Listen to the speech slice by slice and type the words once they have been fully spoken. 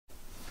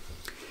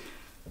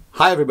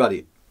Hi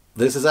everybody,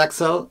 this is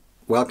Axel.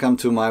 Welcome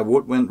to my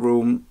woodwind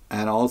room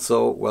and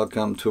also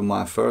welcome to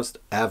my first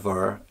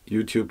ever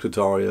YouTube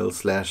tutorial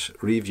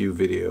 / review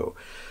video.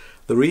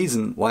 The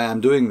reason why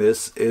I'm doing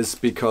this is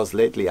because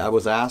lately I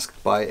was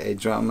asked by a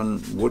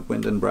German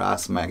woodwind and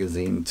brass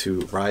magazine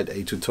to write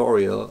a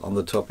tutorial on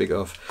the topic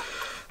of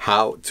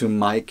how to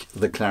mic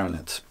the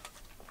clarinet.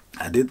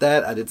 I did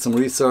that, I did some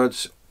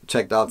research,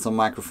 checked out some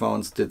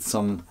microphones, did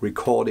some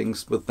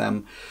recordings with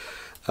them.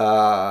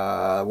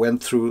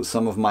 Went through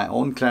some of my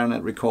own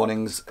clarinet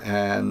recordings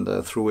and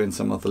threw in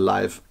some of the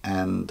live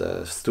and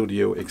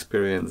studio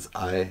experience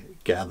I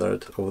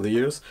gathered over the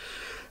years.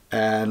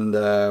 And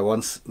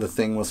once the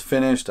thing was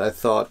finished, I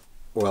thought,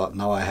 well,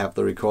 now I have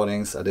the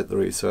recordings, I did the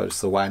research,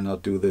 so why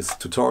not do this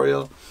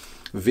tutorial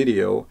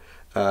video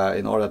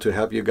in order to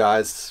help you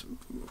guys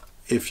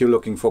if you're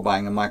looking for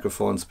buying a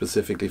microphone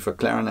specifically for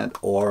clarinet,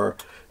 or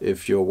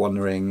if you're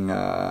wondering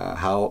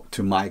how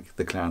to mic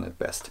the clarinet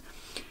best.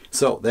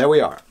 So there we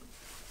are,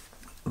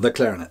 the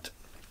clarinet.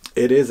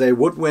 It is a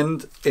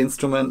woodwind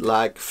instrument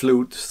like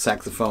flute,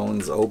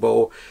 saxophones,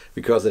 oboe,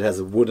 because it has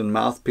a wooden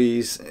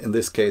mouthpiece, in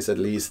this case at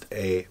least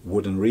a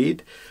wooden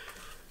reed,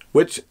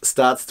 which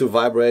starts to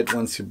vibrate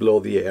once you blow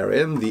the air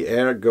in. The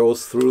air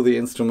goes through the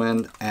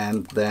instrument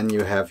and then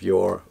you have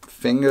your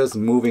fingers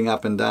moving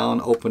up and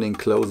down, opening,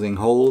 closing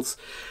holes.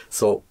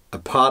 So a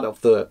part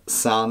of the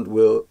sound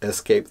will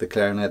escape the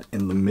clarinet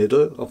in the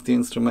middle of the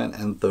instrument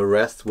and the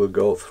rest will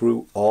go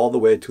through all the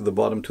way to the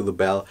bottom, to the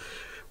bell,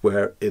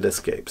 where it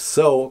escapes.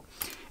 So,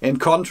 in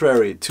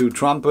contrary to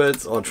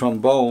trumpets or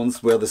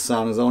trombones, where the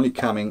sound is only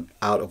coming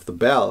out of the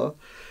bell,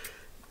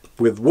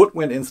 with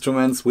woodwind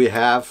instruments we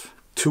have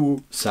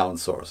two sound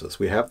sources.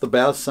 We have the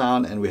bell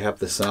sound and we have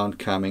the sound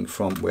coming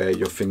from where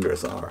your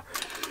fingers are.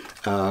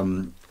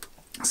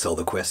 So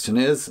the question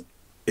is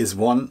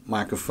one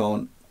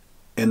microphone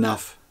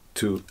enough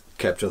to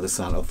capture the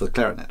sound of the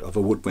clarinet, of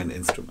a woodwind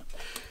instrument?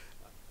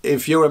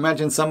 If you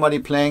imagine somebody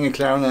playing a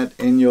clarinet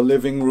in your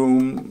living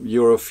room,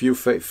 you're a few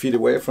feet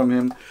away from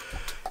him,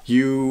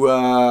 you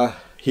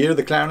hear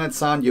the clarinet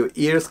sound, your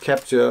ears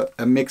capture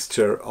a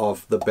mixture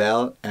of the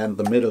bell and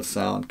the middle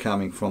sound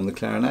coming from the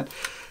clarinet,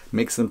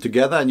 mix them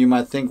together, and you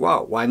might think,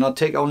 wow, why not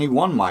take only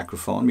one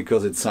microphone,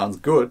 because it sounds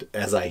good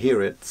as I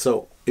hear it.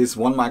 So is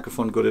one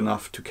microphone good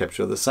enough to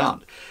capture the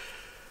sound?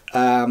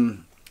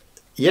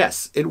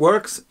 Yes, it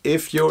works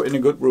if you're in a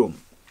good room.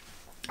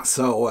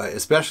 So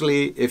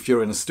especially if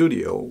you're in a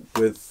studio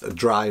with a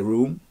dry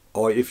room,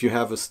 or if you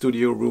have a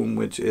studio room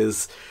which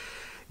is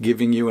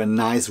giving you a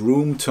nice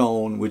room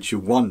tone which you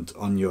want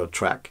on your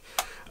track,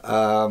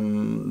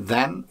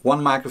 then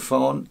one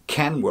microphone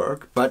can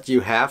work, but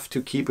you have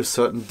to keep a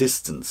certain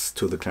distance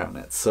to the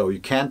clarinet. So you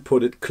can't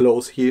put it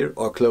close here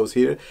or close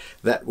here.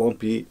 That won't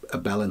be a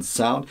balanced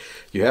sound.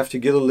 You have to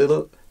get a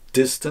little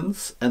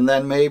distance and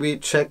then maybe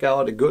check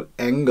out a good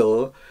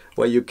angle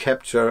where you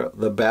capture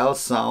the bell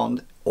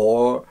sound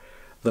or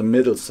the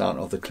middle sound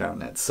of the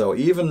clarinet. So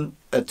even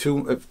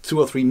two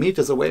or 3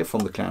 meters away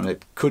from the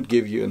clarinet could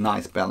give you a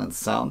nice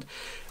balanced sound.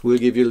 Will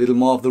give you a little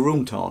more of the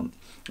room tone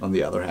on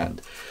the other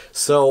hand.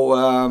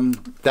 So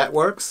that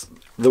works.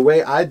 The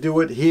way I do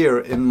it here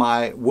in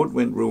my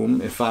woodwind room,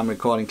 if I'm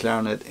recording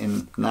clarinet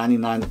in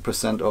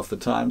 99% of the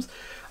times,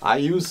 I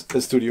use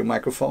a studio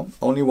microphone,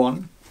 only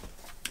one.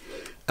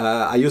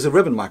 I use a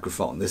ribbon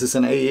microphone. This is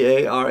an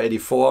AEA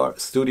R84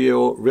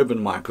 studio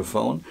ribbon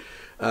microphone.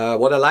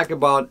 What I like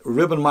about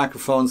ribbon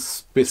microphones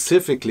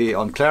specifically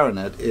on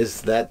clarinet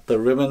is that the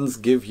ribbons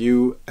give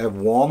you a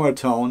warmer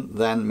tone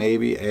than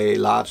maybe a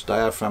large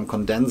diaphragm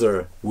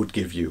condenser would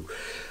give you.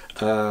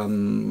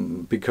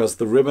 Because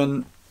the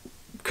ribbon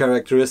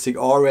characteristic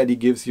already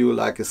gives you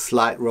like a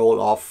slight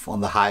roll off on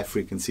the high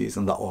frequencies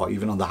and or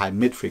even on the high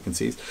mid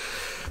frequencies.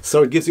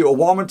 So it gives you a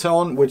warmer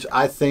tone, which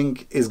I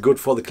think is good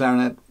for the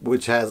clarinet,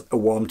 which has a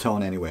warm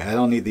tone anyway. I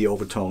don't need the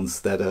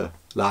overtones that a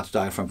large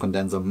diaphragm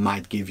condenser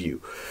might give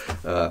you.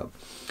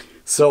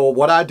 So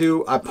what I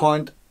do, I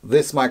point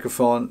this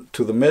microphone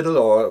to the middle,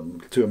 or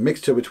to a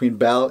mixture between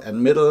bell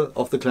and middle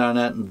of the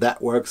clarinet, and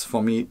that works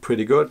for me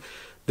pretty good.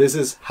 This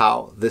is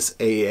how this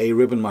AEA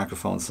ribbon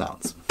microphone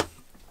sounds.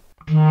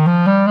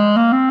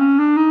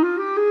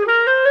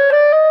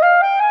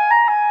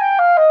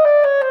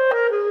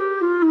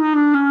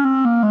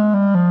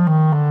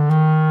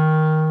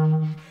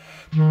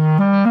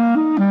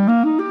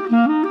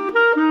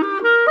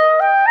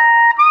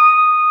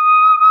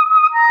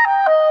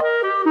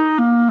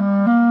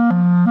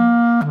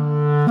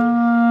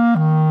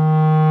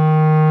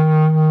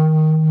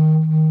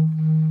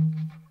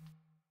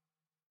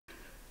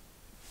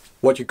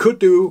 What you could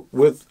do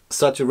with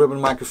such a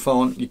ribbon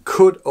microphone, you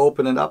could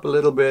open it up a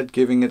little bit,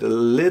 giving it a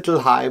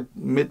little high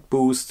mid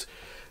boost.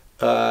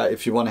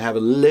 If you want to have a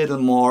little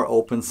more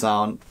open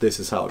sound, this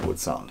is how it would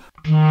sound.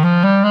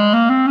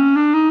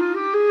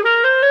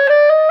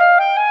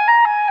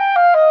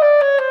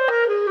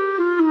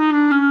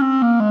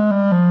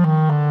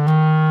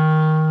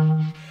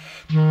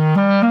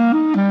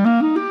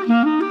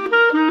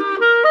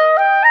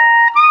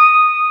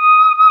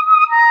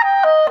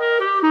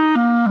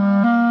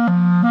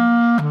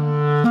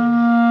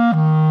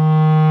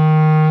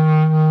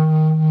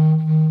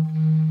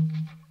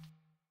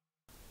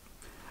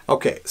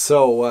 Okay,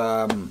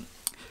 so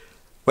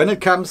when it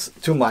comes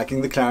to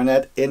miking the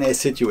clarinet in a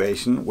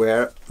situation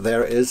where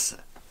there is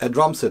a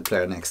drum set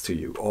player next to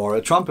you, or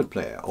a trumpet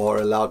player, or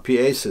a loud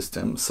PA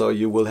system, so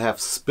you will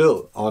have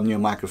spill on your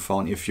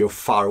microphone if you're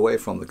far away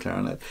from the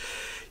clarinet,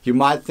 you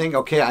might think,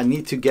 okay, I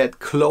need to get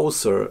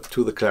closer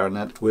to the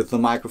clarinet with the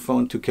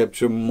microphone to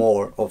capture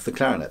more of the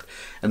clarinet.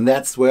 And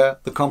that's where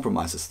the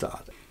compromises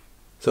start.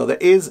 So there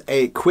is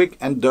a quick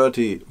and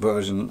dirty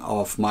version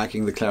of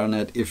miking the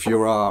clarinet if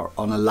you are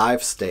on a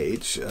live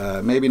stage,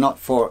 maybe not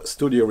for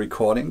studio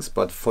recordings,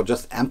 but for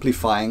just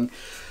amplifying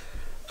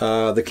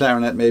the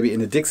clarinet, maybe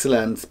in a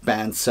Dixieland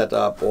band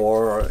setup,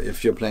 or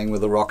if you're playing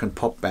with a rock and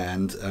pop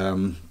band.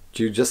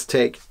 You just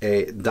take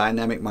a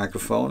dynamic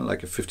microphone,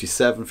 like a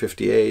 57,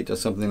 58 or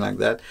something like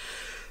that,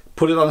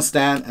 put it on a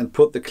stand and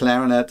put the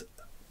clarinet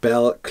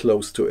bell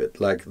close to it,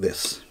 like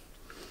this.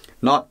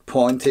 Not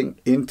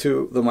pointing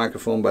into the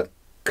microphone, but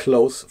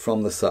close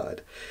from the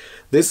side.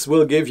 This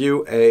will give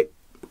you a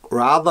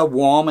rather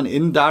warm and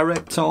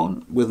indirect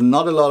tone with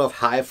not a lot of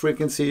high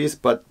frequencies,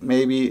 but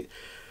maybe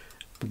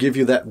give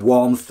you that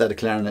warmth that a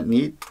clarinet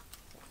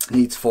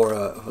needs for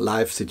a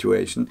live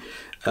situation.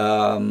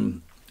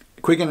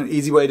 Quick and an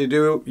easy way to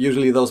do.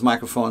 Usually those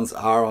microphones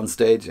are on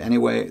stage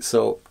anyway,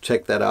 so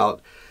check that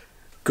out.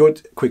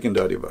 Good, quick and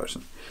dirty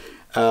version.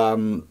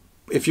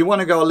 If you want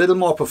to go a little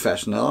more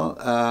professional,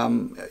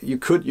 you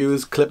could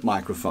use clip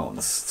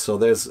microphones. So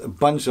there's a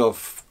bunch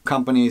of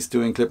companies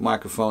doing clip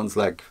microphones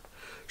like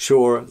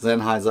Shure,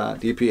 Sennheiser,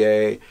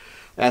 DPA,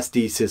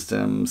 SD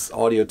Systems,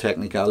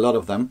 Audio-Technica, a lot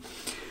of them.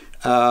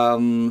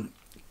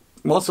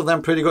 Most of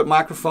them pretty good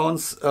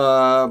microphones,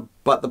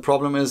 but the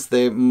problem is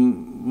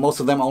most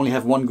of them only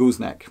have one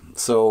gooseneck.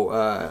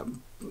 So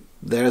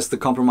there's the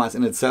compromise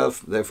in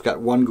itself. They've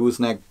got one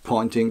gooseneck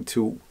pointing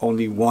to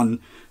only one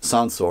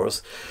sound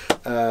source.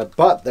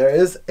 But there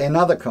is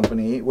another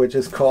company which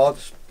is called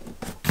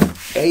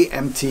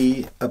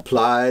AMT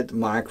Applied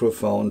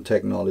Microphone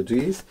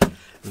Technologies.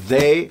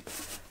 They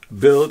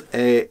build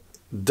a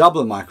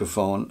double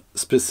microphone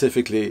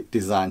specifically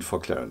designed for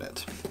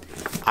clarinet.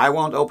 I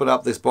won't open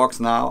up this box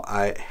now.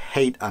 I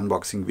hate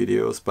unboxing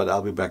videos, but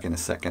I'll be back in a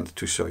second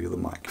to show you the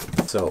mic.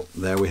 So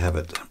there we have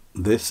it.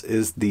 This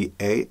is the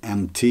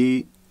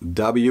AMT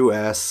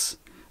WS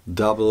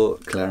double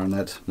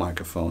clarinet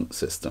microphone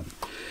system.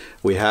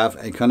 We have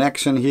a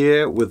connection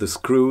here with a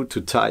screw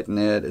to tighten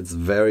it. It's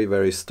very,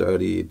 very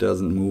sturdy. It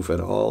doesn't move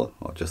at all,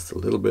 or just a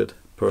little bit.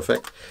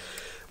 Perfect.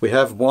 We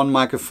have one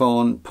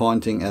microphone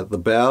pointing at the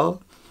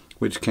bell,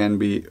 which can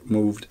be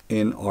moved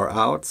in or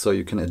out, so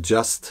you can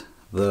adjust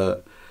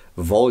the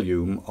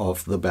volume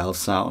of the bell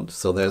sound.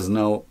 So there's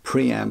no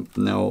preamp,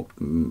 no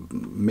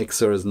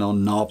mixers, no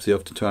knobs you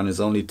have to turn. There's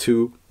only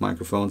two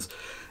microphones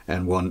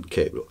and one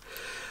cable.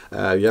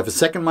 You have a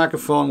second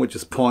microphone which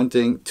is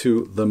pointing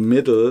to the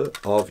middle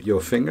of your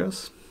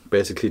fingers,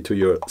 basically to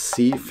your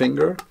C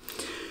finger,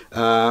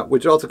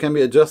 which also can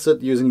be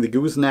adjusted using the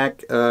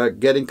gooseneck.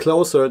 Getting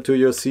closer to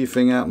your C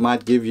finger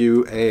might give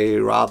you a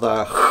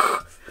rather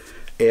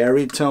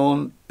airy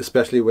tone,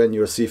 especially when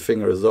your C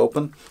finger is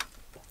open.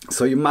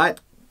 So you might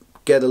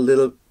get a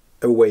little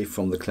away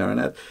from the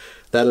clarinet.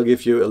 That'll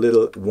give you a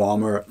little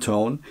warmer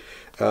tone.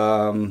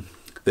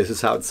 This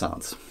is how it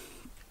sounds.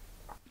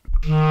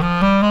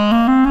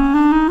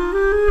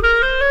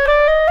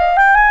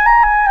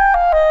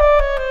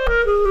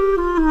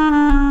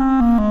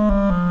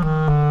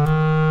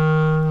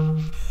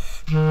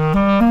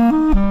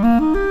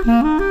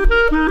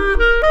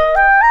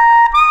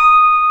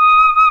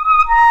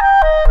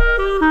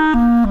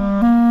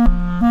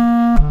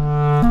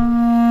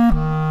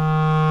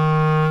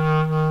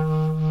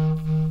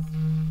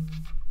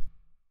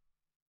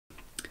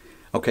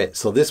 Okay,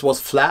 so this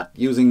was flat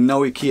using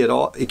no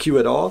EQ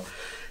at all.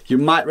 You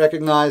might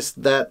recognize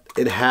that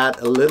it had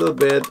a little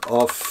bit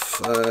of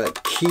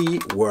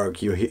key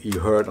work you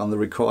heard on the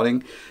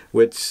recording,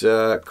 which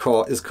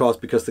is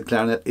caused because the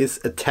clarinet is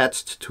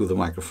attached to the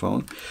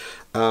microphone.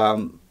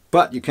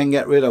 But you can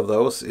get rid of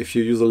those if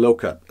you use a low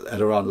cut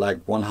at around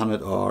like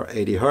 100 or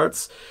 80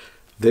 Hertz.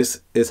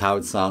 This is how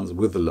it sounds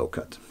with the low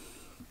cut.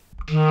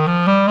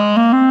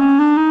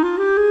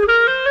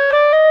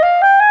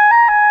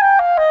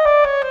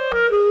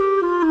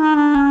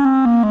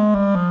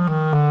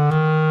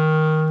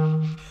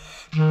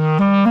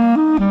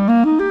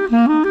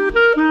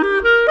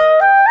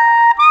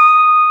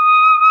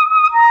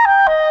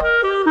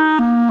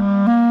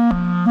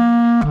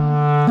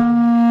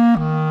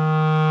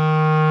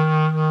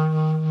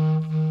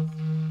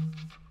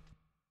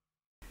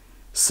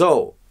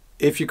 So,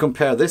 if you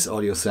compare this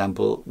audio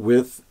sample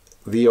with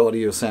the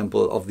audio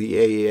sample of the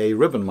AEA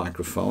ribbon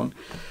microphone,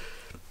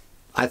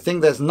 I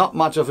think there's not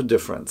much of a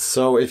difference.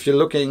 So if you're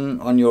looking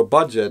on your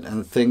budget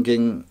and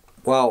thinking,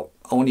 well,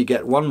 only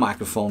get one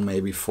microphone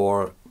maybe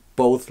for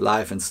both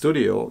live and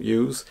studio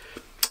use,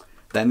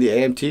 then the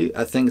AMT,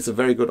 I think, is a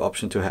very good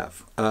option to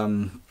have.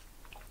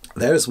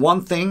 There is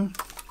one thing,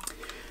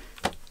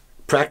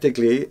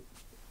 practically,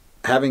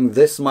 having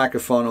this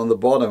microphone on the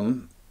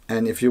bottom,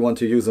 and if you want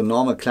to use a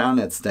normal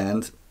clarinet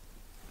stand,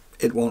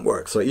 it won't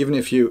work. So even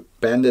if you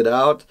bend it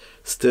out,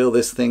 still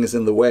this thing is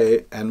in the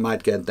way and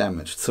might get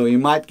damaged. So you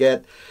might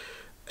get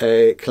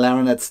a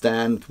clarinet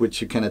stand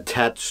which you can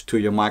attach to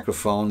your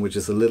microphone, which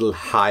is a little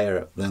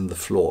higher than the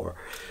floor.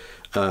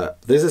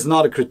 This is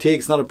not a critique,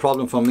 it's not a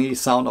problem for me.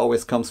 Sound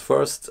always comes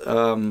first.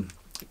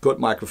 Good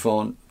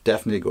microphone,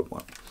 definitely a good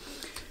one.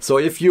 So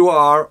if you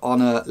are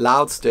on a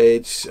loud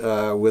stage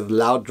with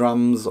loud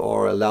drums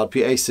or a loud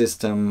PA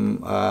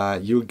system,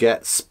 you'll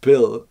get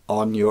spill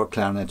on your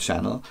clarinet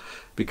channel,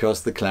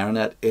 because the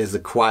clarinet is a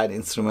quiet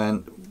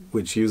instrument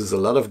which uses a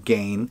lot of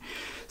gain.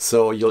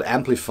 So you'll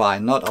amplify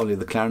not only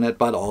the clarinet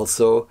but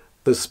also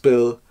the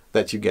spill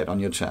that you get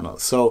on your channel.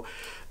 So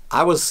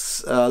I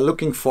was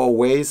looking for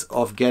ways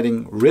of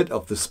getting rid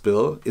of the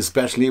spill,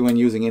 especially when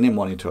using in-ear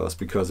monitors,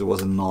 because it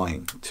was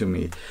annoying to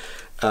me.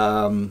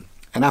 And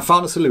I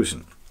found a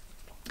solution.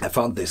 I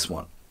found this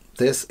one.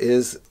 This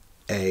is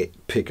a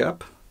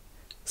pickup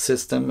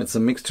system. It's a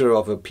mixture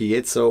of a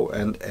piezo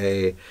and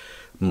a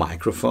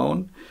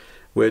microphone,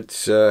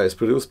 which is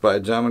produced by a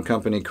German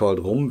company called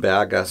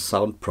RUMBERGER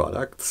Sound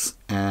Products.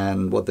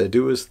 And what they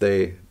do is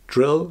they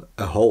drill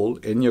a hole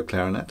in your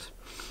clarinet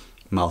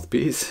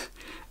mouthpiece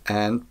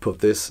and put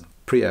this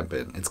preamp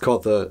in. It's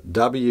called the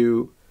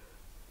WP-1x.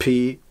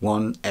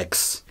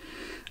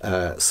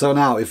 So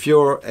now, if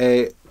you're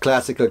a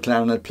classical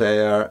clarinet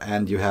player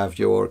and you have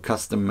your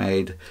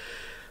custom-made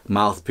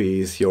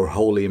mouthpiece, your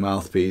holy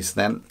mouthpiece,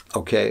 then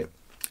okay,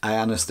 I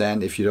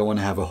understand if you don't want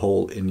to have a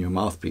hole in your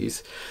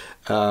mouthpiece.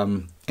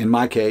 In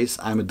my case,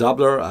 I'm a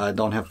doubler. I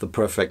don't have the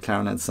perfect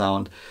clarinet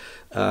sound.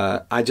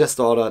 I just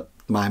ordered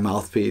my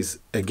mouthpiece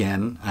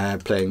again. I'm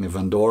playing a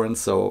Van Doren,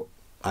 so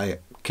I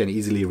can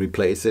easily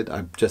replace it.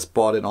 I just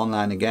bought it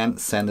online again,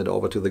 sent it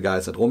over to the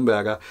guys at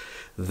RUMBERGER.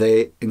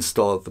 They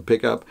installed the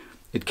pickup.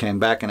 It came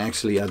back, and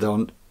actually I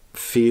don't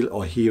feel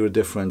or hear a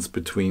difference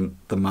between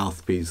the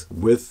mouthpiece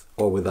with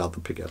or without the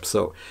pickup.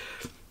 So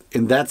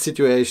in that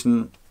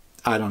situation,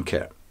 I don't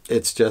care.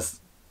 It's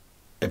just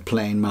a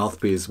plain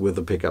mouthpiece with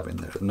a pickup in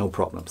there, no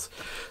problems.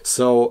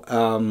 So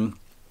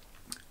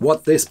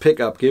what this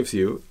pickup gives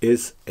you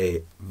is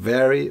a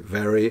very,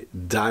 very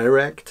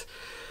direct,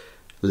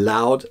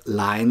 loud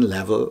line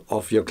level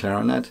of your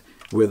clarinet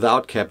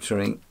without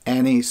capturing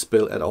any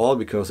spill at all,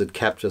 because it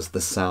captures the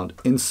sound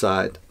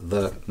inside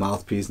the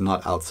mouthpiece,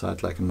 not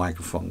outside like a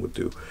microphone would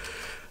do.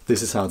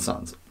 This is how it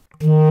sounds.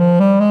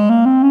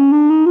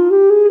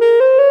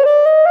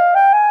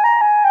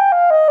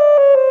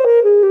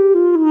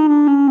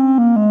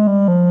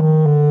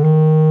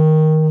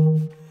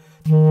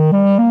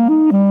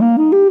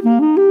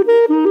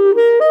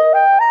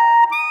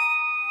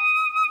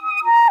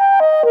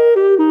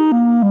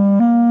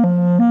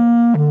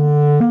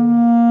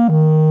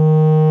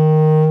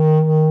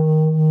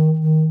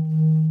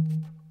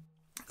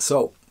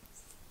 So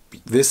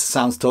this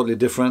sounds totally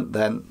different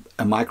than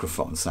a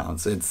microphone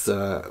sounds. It's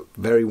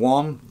very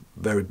warm,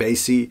 very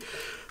bassy,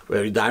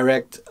 very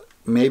direct.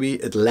 Maybe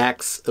it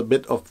lacks a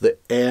bit of the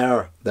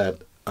air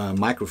that a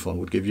microphone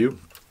would give you.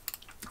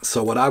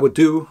 So what I would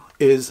do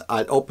is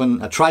I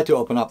try to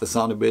open up the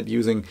sound a bit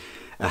using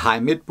a high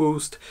mid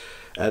boost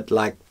at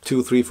like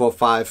 2, 3, 4,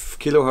 5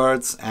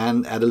 kilohertz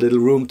and add a little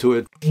room to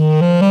it.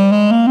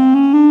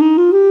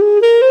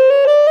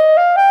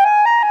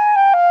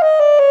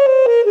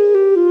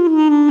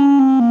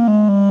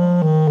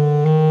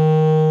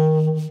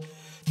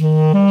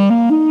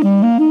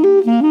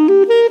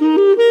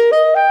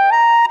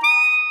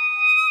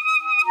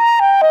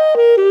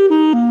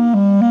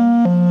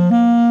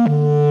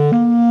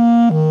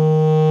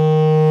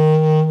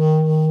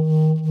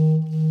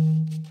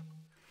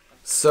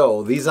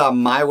 So these are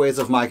my ways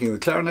of miking the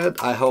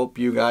clarinet. I hope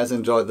you guys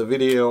enjoyed the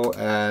video,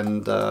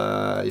 and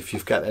if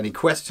you've got any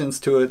questions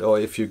to it, or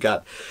if you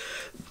got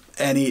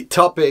any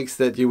topics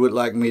that you would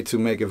like me to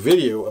make a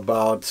video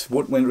about,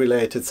 woodwind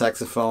related,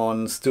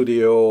 saxophone,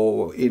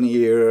 studio,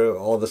 in-ear,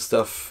 all the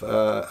stuff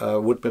a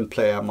woodwind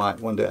player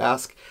might want to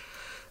ask,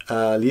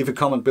 leave a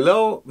comment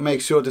below. Make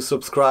sure to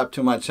subscribe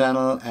to my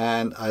channel,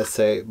 and I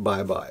say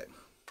bye bye.